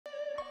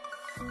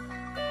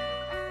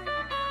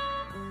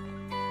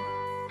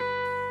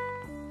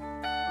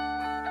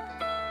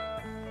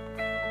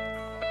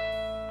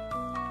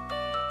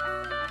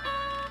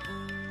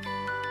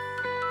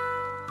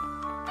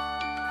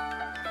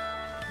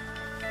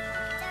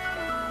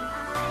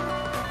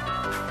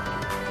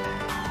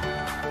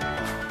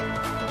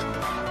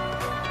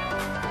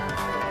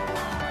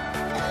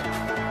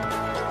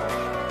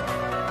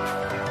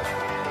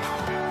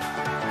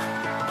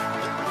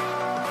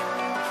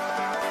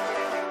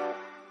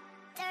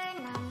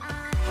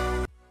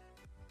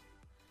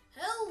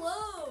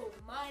Hello,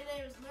 my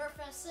name is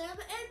Nerfamus and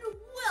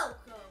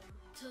welcome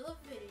to the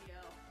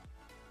video.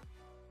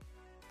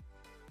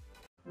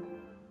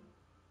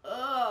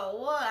 Oh,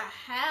 what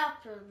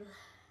happened?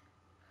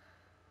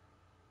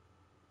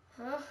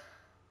 Huh?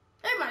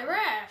 Hey, my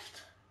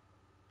raft!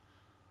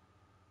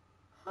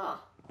 Huh.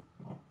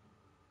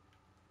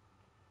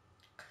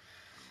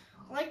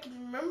 All I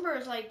can remember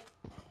is like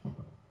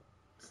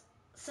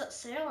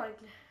sailing.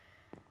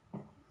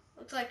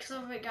 Looks like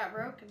some of it got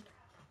broken.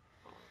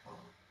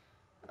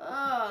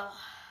 Oh,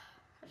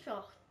 I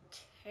feel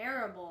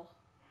terrible.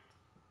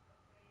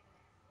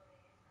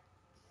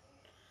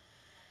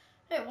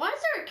 Hey, why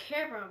is there a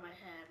camera on my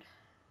head?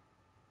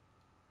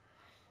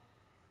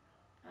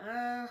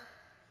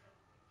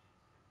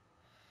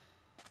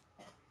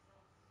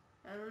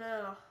 I don't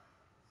know.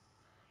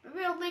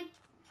 Maybe I'll make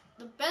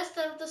the best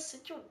out of the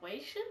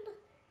situation.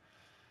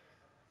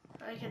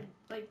 I can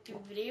like do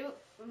video,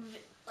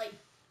 like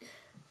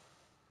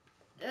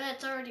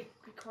it's already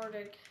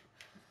recording.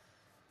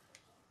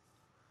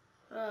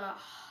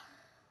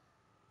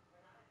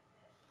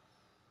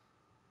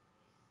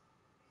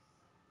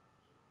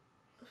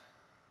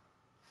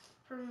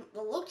 From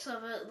the looks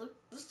of it,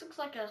 this looks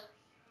like I'm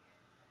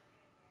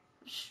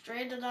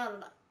stranded on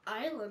an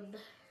island.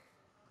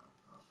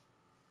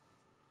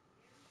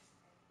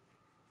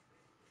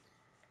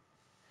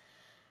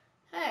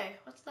 Hey,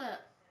 what's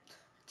that?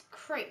 It's a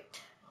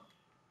crate.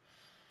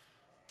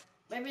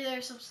 Maybe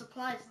there's some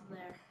supplies in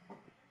there.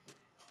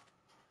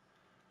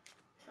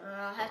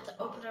 I'll have to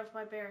open it with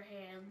my bare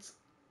hands.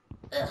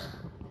 Ugh.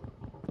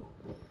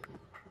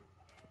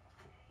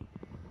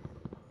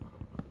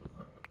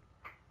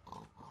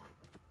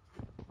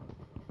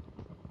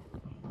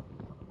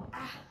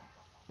 Ah,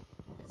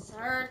 this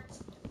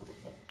hurts.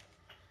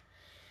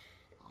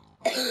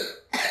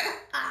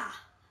 Ah.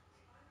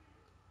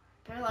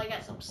 Apparently I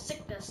got some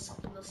sickness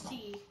from the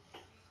sea.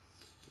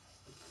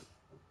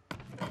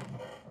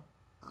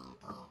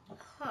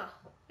 Huh.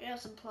 We have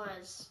some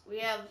supplies. We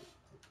have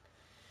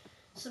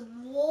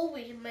some wool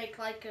we can make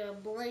like a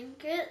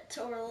blanket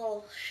or a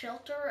little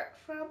shelter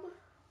from.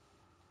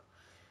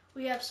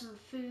 We have some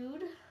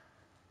food,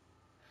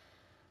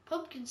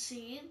 pumpkin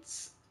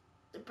seeds,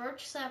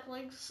 birch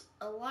saplings,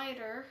 a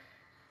lighter,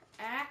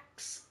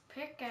 axe,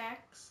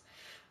 pickaxe,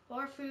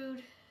 more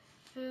food,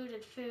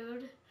 and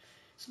food,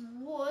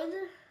 some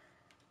wood,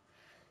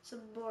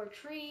 some more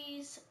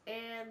trees,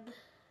 and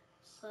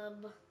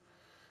some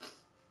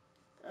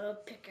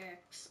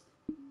pickaxe.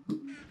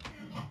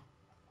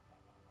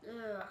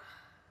 Ugh.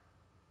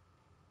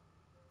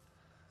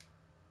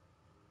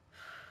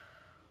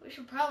 We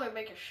should probably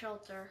make a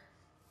shelter.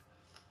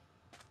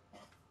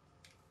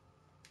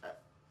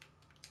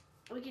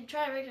 We can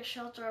try to make a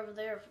shelter over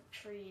there from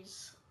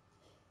trees.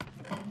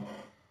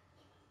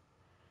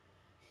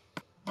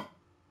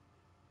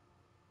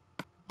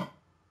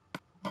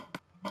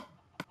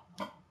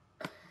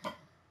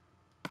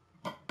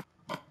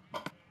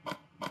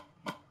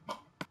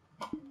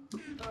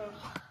 Ugh.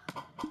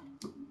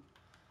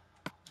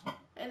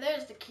 And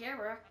there's the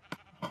camera.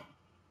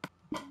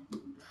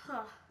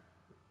 Huh.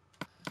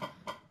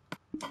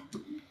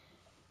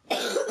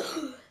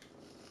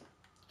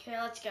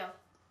 Okay, let's go.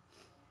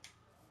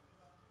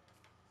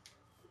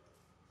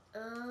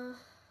 Okay.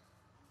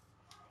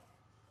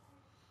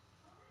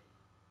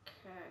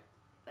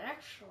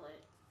 Actually,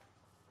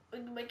 we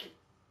can make it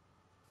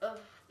a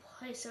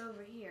place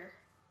over here.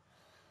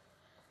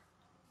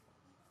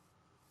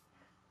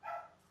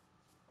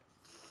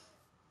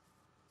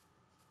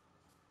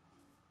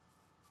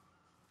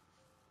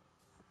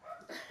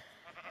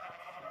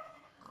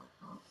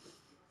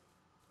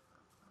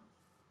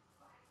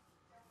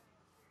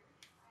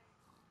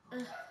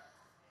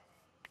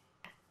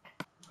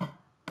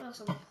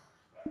 Some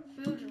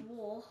food and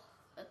wool.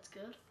 That's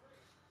good.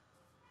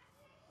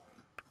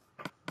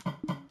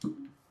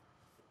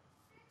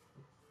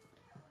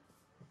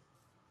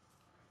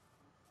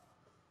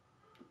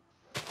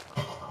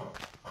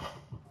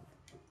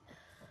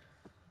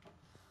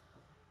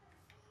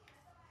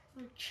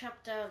 We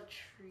chopped down a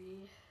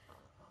tree.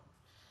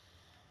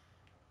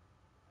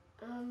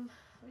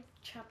 We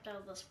chopped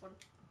down this one.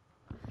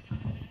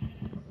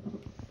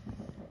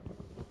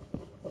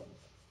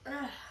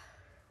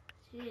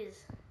 Jeez,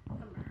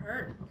 I'm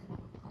hurt.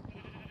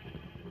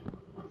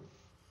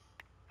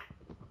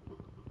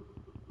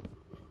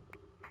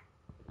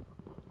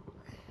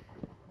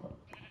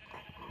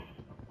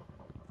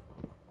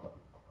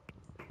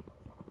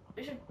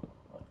 We should.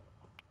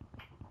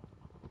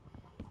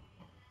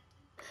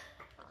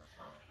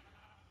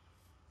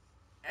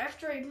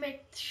 after we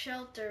make the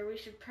shelter, we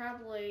should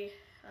probably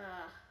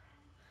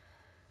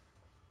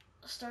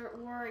start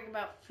worrying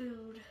about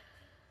food.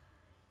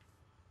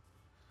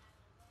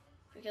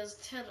 Because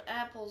 10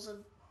 apples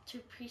and 2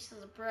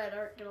 pieces of bread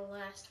aren't gonna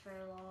last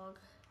very long.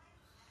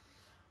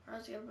 I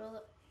was gonna build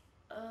it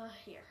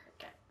here,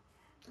 okay.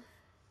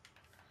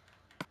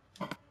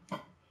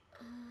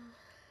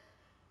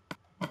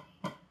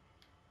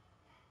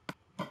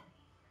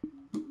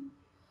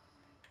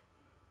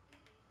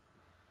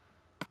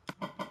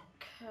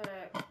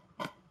 Okay.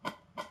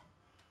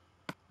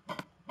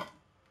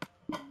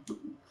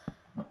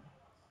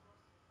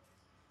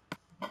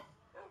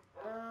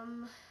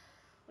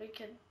 We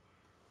could.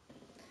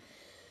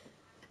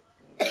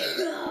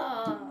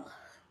 Oh,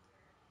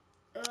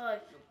 I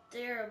feel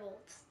terrible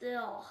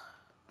still.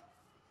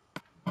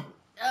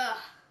 Ugh.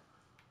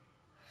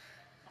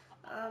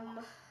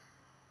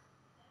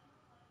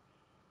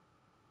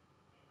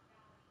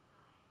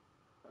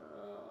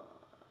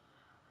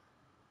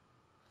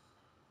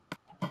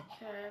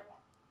 Okay.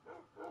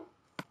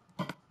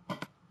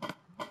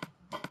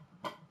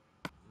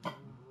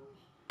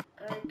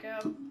 There we go.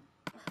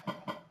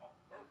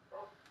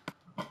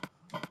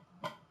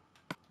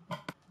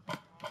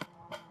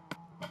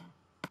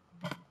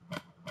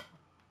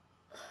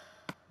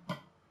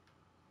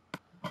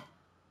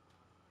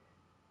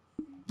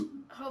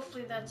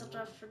 Hopefully that's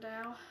enough for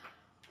now.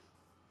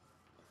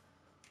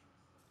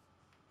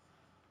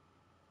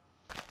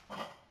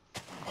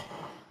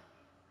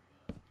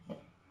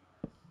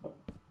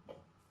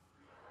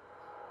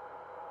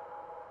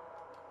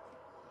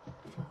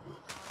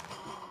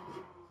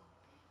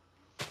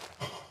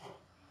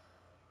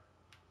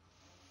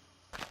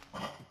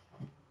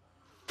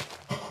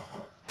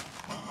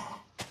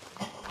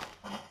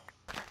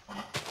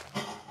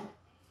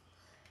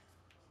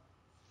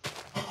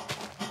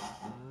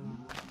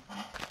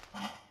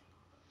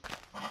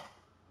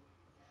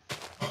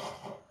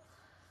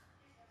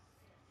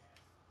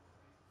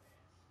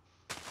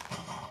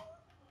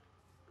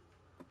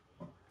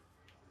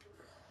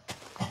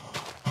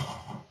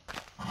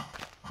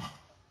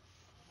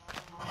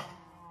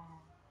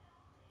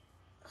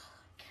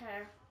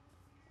 Okay.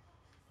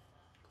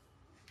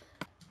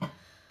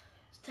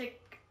 Let's take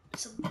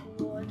some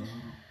wood.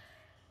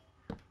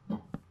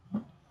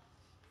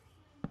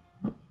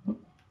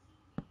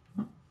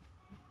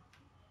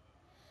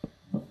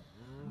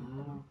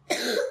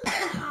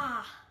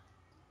 Ugh.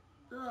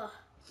 Ugh.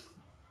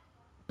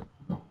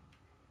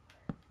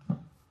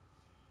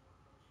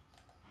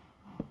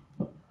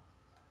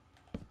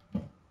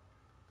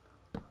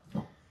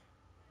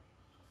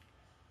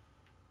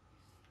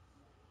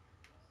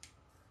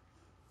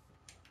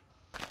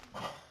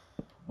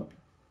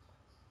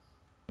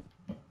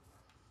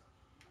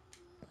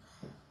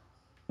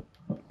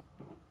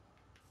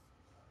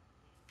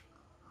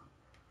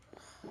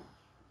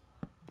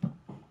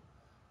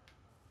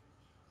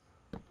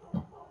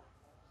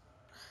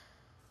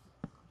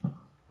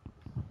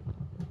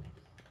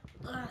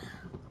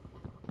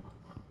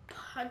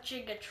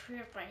 Punching a tree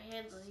with my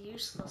hands is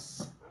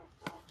useless.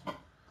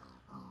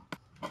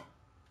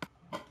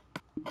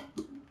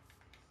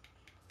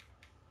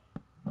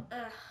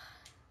 Ugh.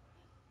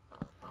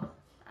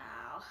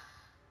 Ow.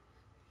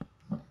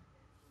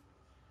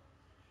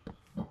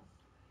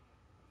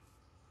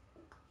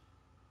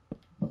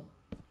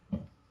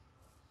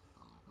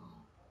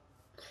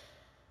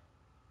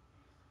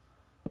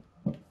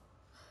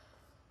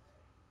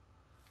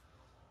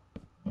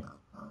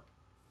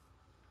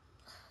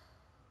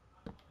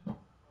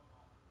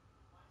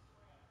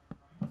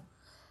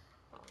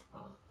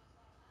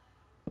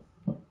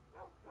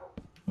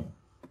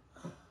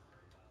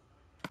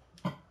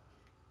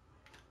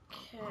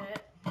 Okay.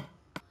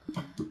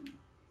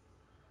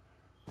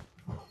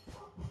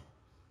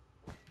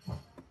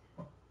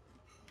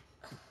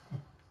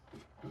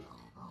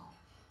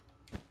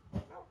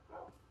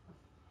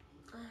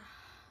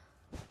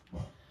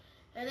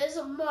 It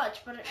isn't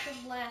much, but it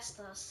should last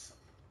us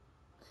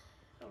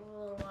a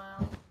little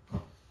while.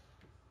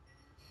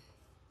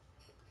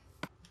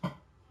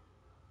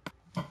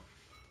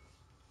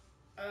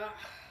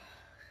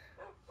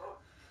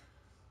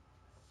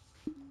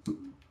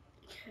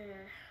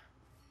 Okay.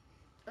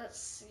 Let's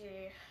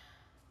see.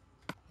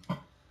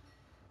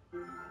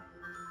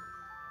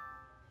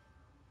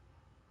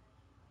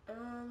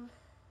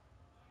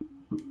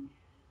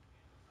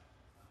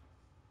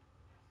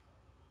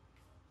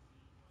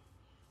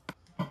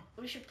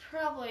 We should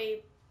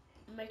probably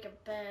make a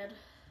bed.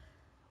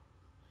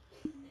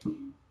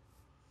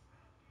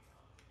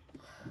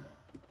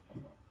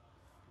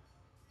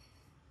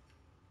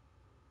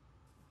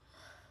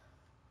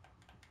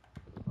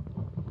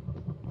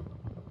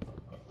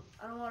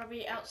 I don't want to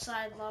be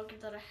outside longer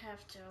than I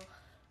have to.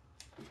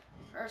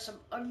 There are some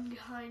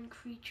unkind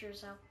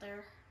creatures out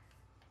there.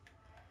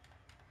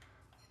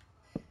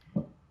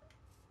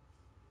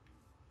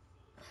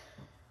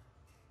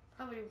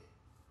 Probably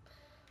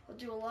will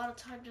do a lot of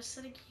time just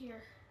sitting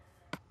here.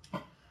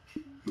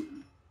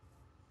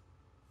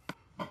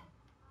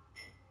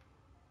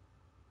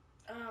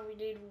 We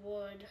need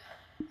wood.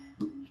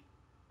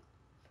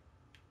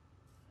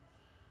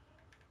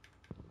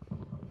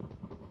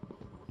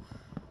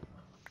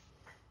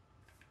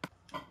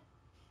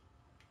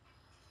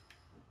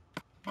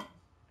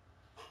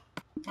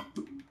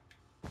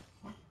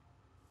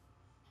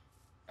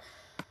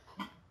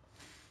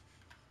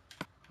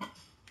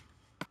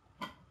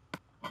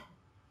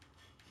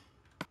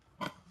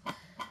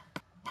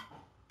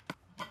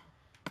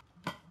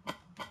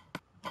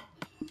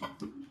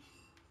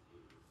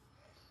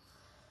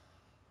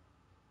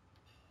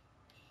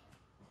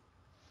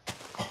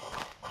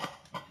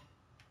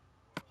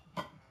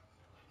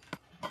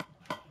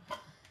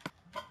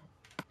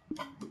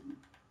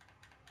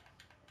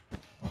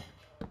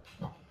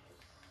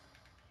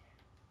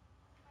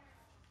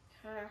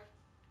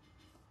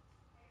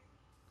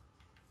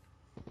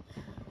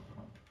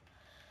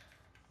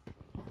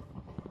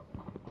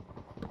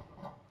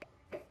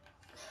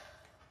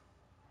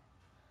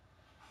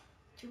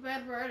 Too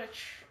bad we're at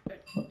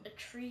a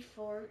tree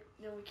fort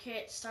and we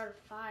can't start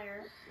a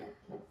fire.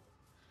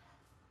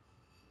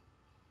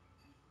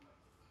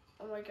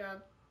 Oh my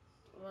god,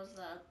 what was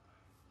that?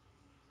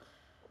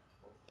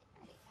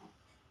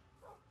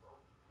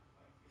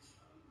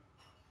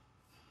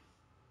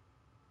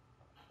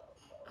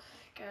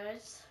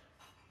 Guys,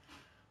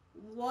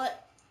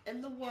 what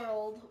in the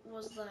world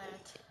was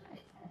that?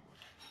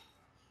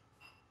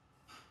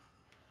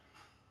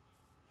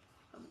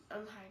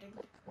 I'm hiding.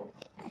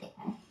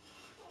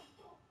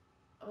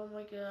 Oh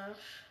my gosh.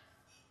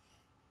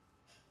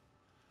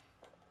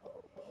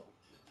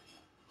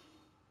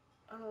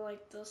 I don't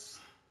like this.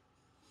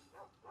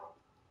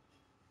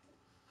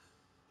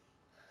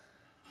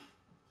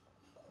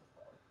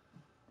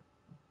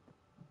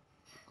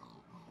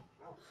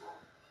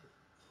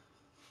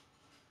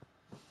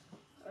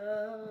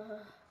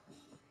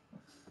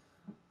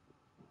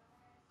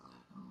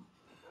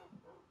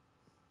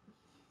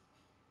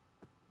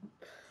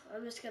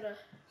 I'm just gonna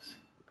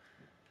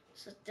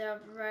sit down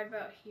right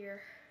about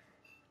here.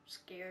 I'm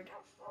scared.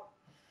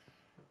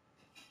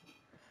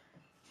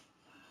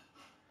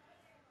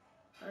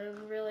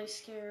 I'm really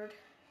scared.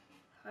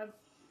 I'm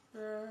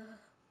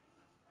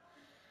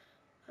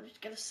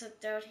just gonna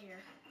sit down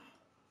here.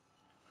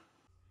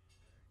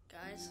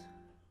 Guys,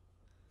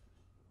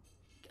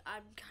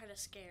 I'm kind of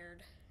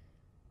scared.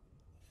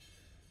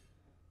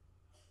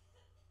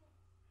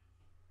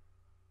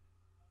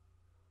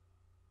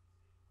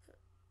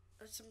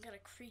 There's some kind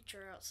of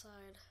creature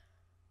outside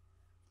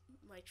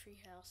my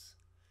treehouse.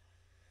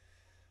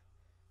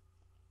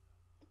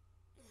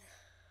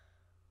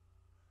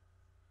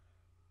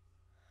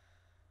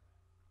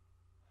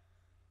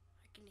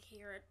 I can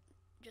hear it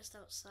just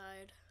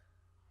outside.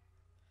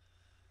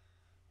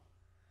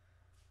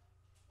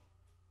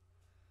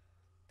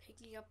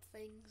 Picking up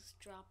things,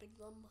 dropping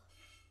them.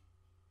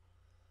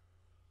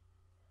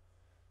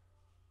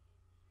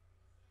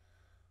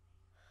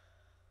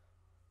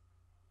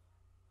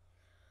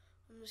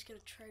 I'm just gonna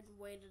try and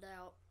wait it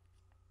out.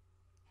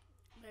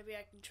 Maybe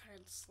I can try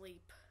and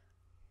sleep.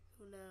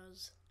 Who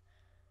knows?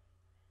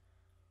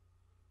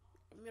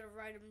 I'm gonna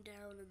write them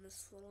down in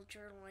this little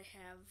journal I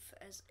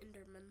have as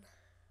Enderman.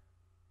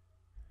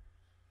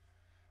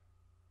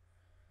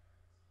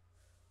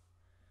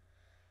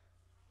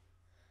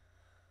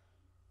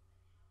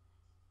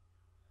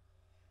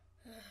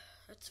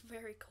 It's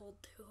very cold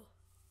too.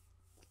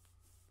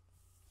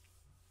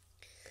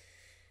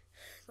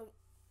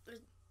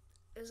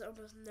 There's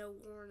almost no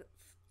warmth.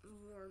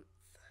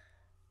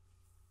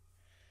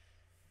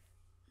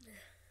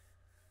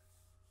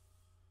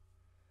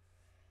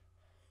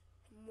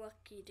 I'm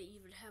lucky to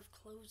even have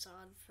clothes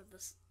on for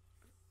this,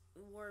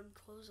 warm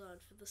clothes on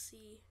for the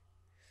sea.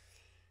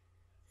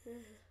 I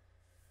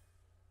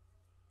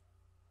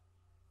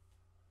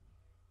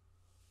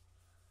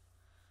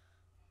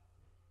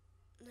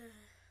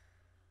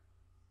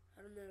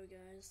don't know,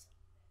 guys.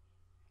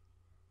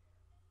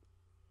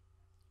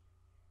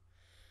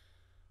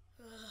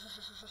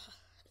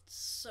 It's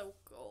so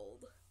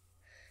cold.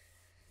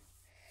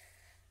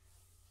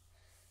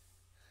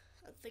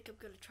 I think I'm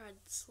gonna try and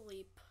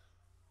sleep.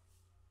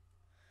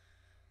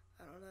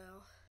 I don't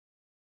know.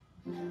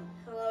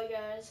 Hello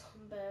guys,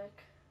 I'm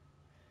back.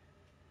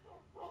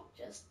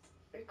 Just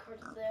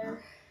recorded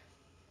there.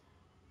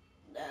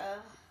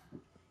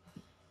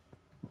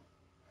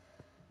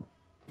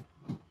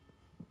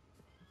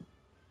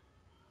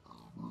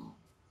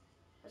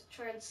 Let's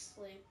try and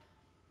sleep.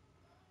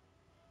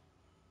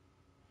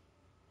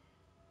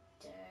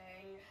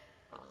 Dang.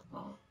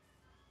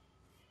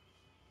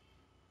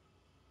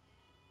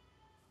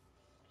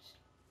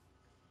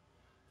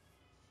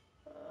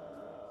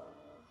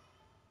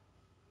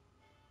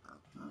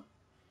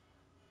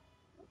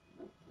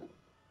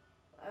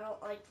 I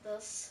don't like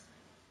this.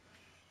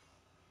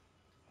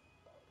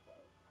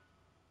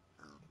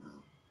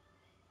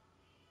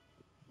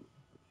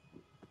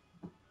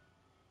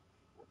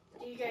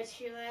 Do you guys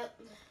hear that?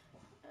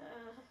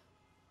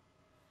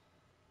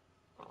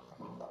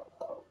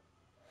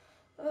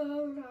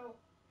 Oh no,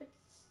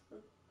 it's a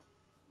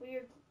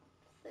weird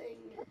thing.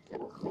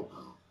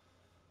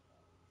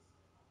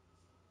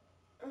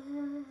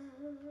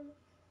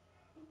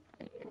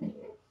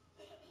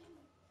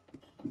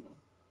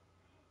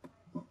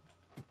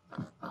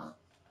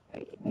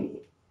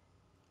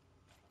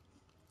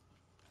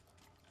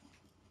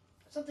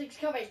 Something's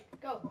coming.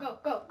 Go, go,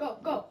 go, go,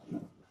 go.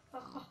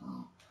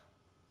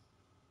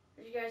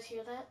 Did you guys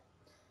hear that?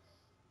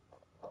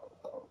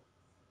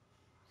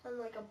 Sounds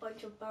like a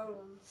bunch of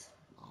bones.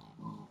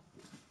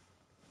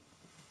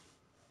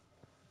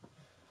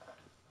 I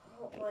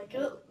don't like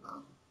it.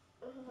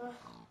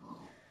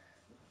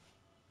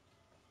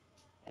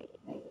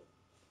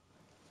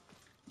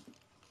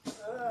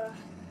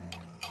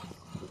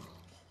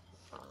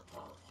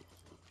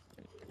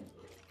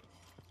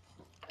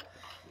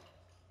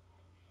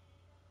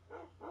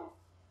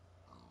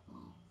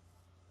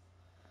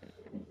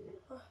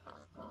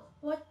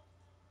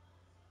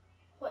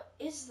 What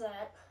is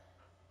that?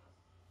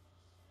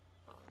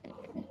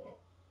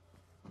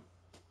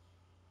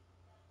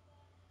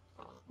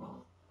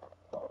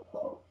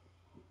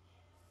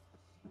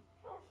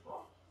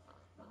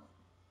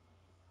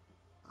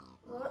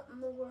 What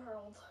in the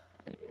world?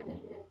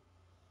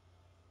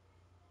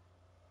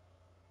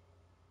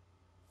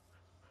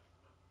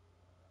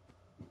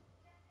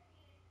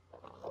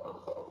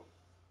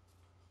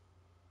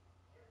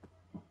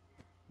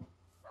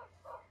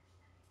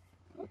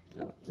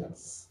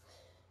 It's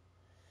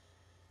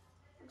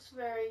looks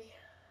very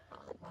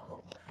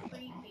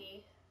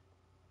creepy.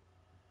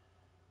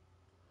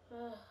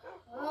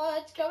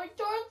 It's coming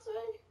towards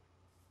me.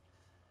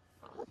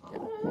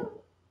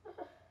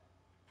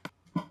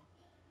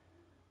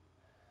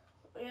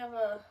 We have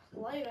a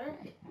lighter.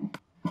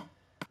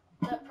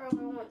 That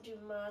probably won't do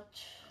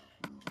much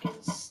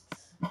against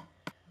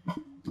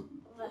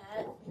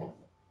that.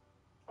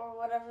 Or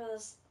whatever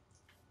this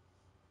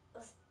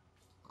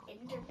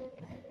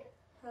internet,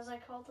 as I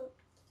called it.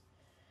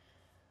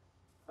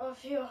 Oh,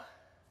 phew.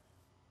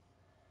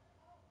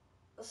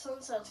 The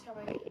sunset's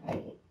coming.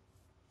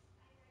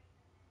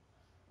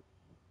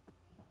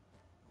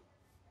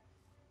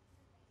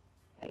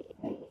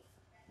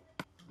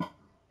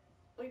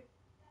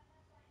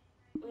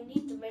 We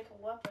need to make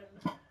a weapon.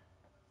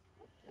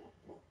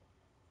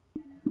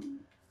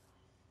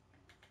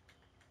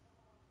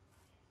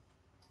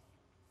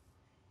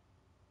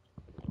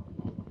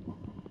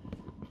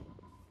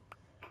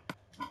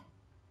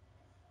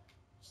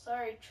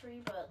 Sorry,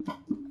 tree, but I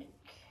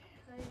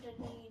kinda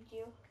need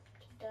you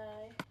to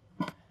die.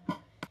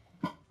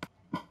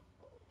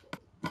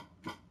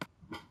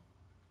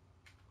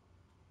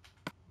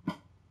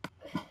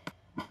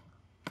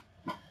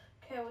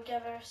 Okay, we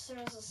got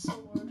ourselves a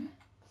sword.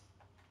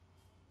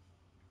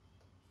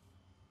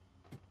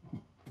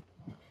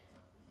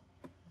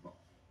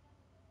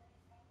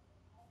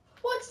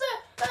 What's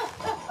that?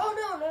 Oh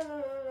no, no, no,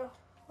 no,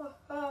 no.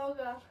 Oh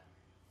god.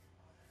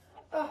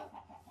 Oh.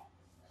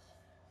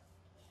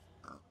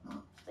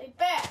 Stay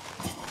back.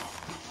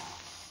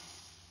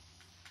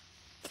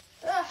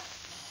 Ah.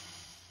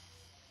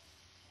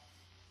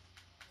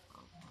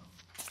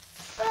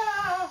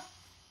 Ah.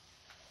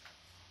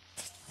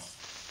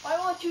 Why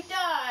won't you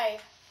die?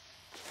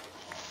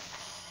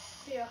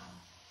 Yeah.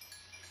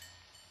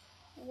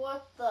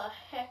 What the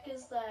heck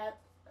is that?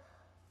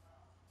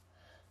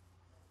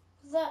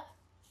 Is that?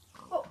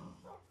 Oh,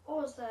 what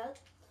was that?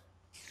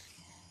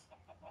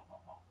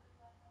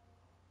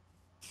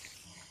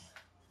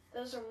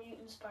 Those are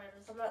mutant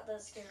spiders. I'm not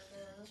that scared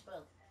of those,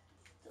 but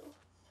still.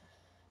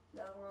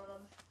 Now we're on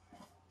them.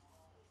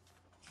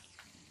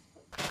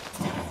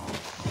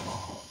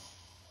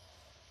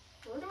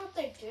 I wonder what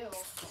they do.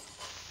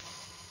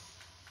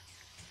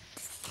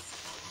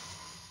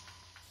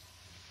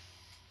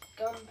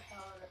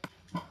 Gunpowder.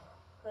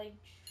 They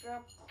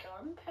drop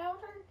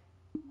gunpowder?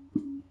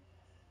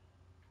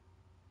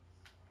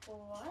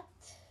 What?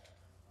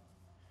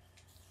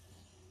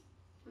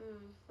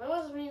 That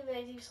must mean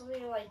they do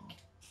something like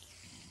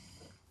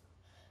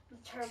in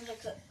terms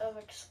of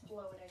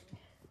exploding.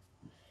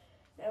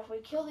 Now if we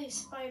kill these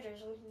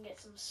spiders, we can get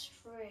some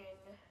string.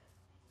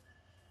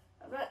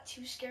 I'm not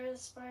too scared of the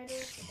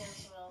spiders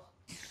because, well,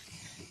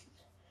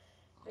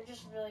 they're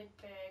just really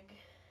big.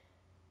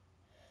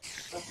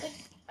 But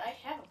I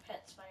have a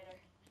pet spider.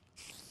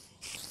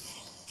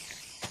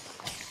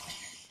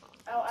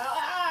 Ow, ow,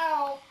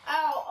 ow!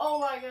 Ow! Oh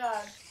my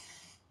god.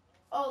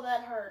 Oh,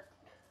 that hurt.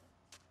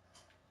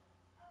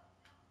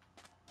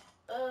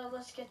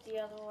 Let's get the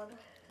other one.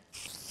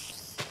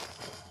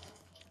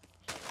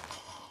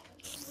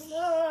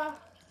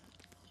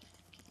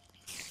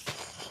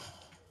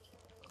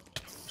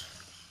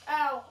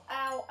 Ow,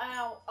 ow,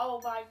 ow.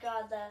 Oh my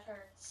god, that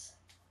hurts.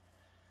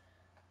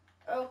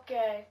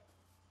 Okay.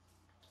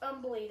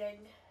 I'm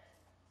bleeding.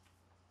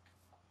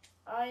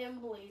 I am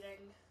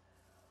bleeding.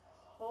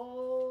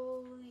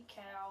 Holy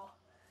cow.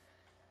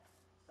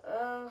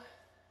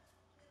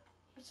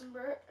 Eat some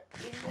bird.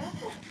 Eat that.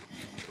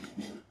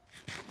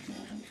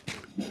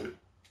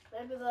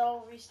 Maybe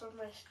that'll restore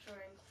my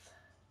strength.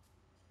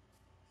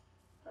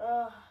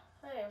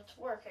 Hey, it's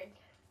working.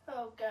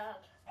 Oh god,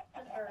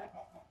 that hurt.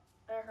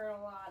 That hurt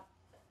a lot.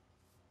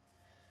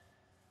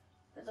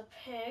 There's a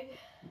pig.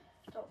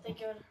 Don't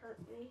think it would hurt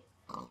me.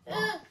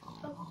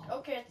 Oh,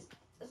 okay,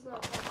 it's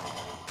not hurting.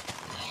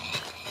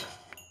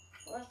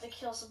 We'll have to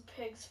kill some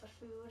pigs for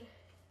food.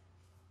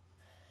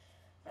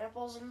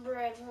 Apples and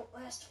bread won't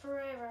last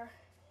forever.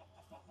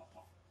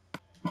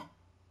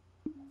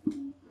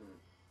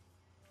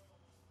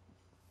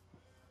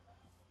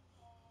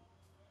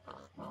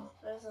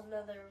 There's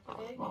another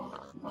pig.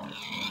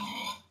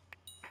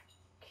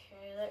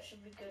 Okay, that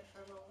should be good for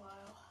a little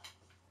while.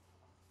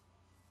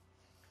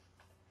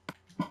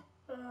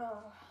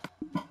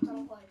 I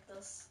don't like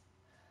this.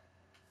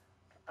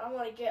 I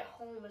want to get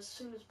home as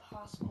soon as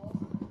possible.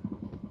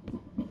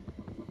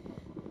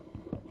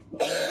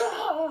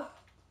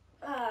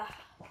 Ah.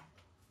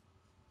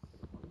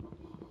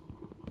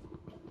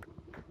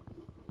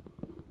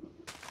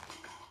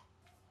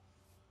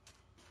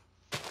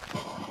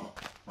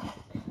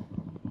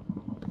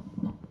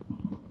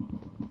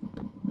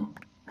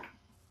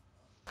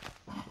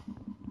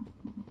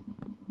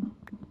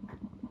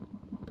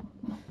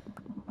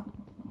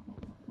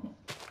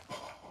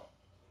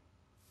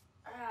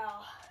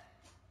 Ow.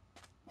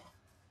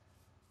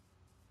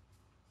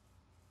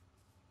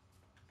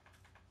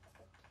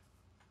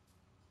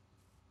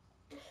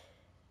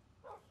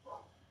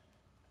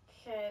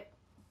 Okay.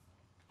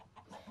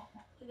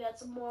 We got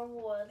some more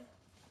wood.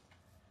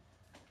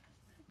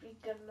 Be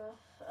good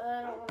enough.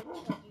 I don't want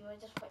to kill you, I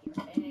just want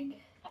your egg.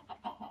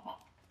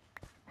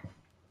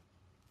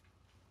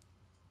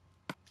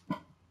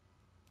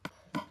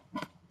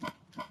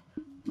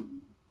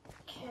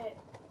 Okay.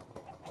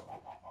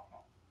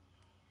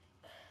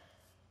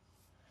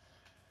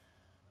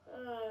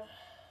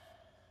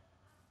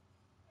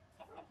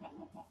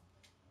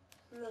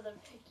 Another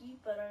piggy,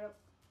 but I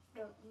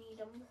don't need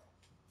them.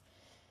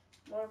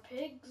 More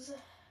pigs.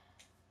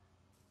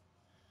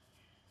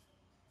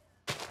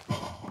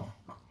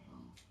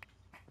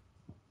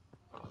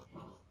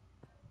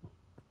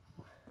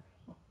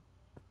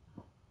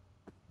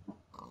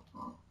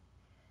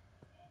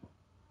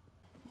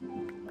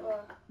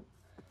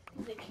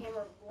 The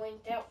camera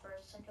blinked out for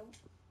a second.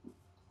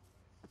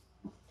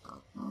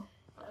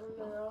 I don't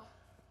know.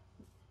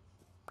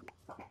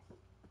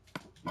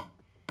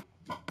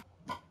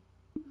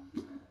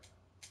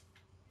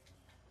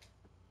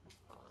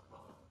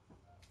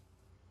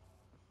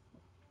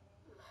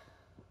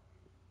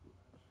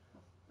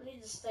 I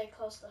need to stay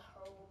close to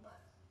home.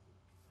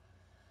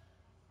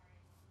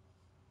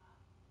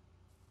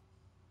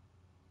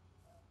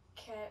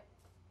 Okay.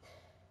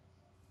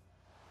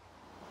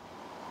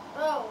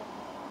 Oh!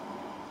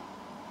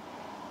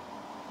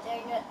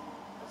 Dang it.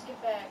 Let's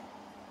get back.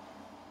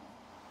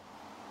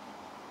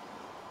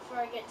 Before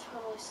I get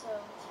totally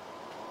soaked.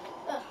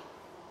 Ugh.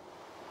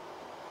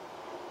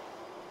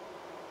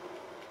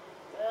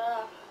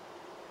 Ugh.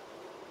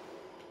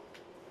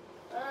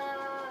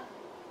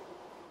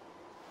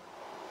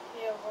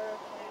 Yeah, we're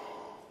okay.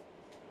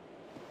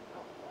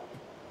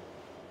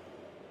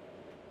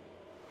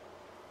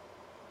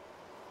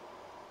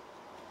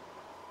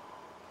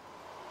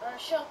 Our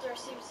shelter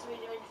seems to be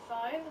doing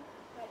fine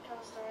when it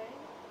comes to rain.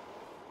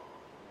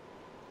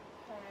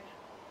 Okay.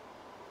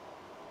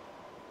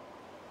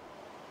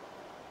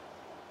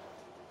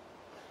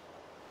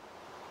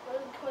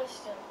 One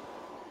question.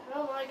 How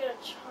am I going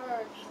to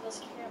charge this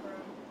camera?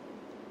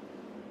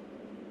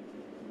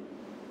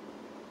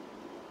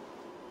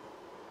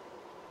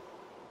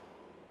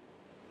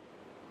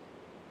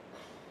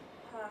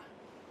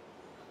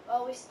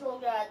 Oh, we still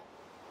got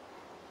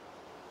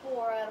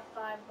 4 out of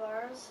 5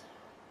 bars.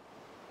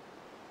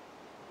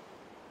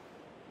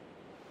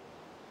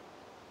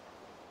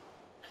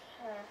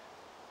 Okay.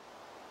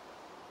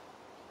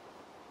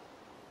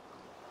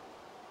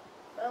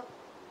 Well,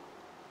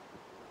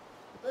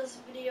 this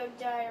video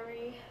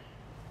diary.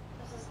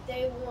 This is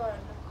day 1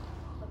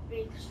 of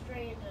being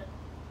stranded.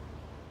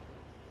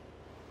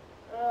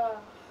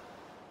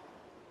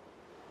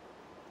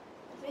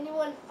 If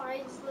anyone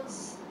finds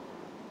this,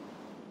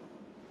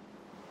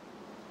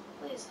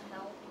 please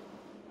help.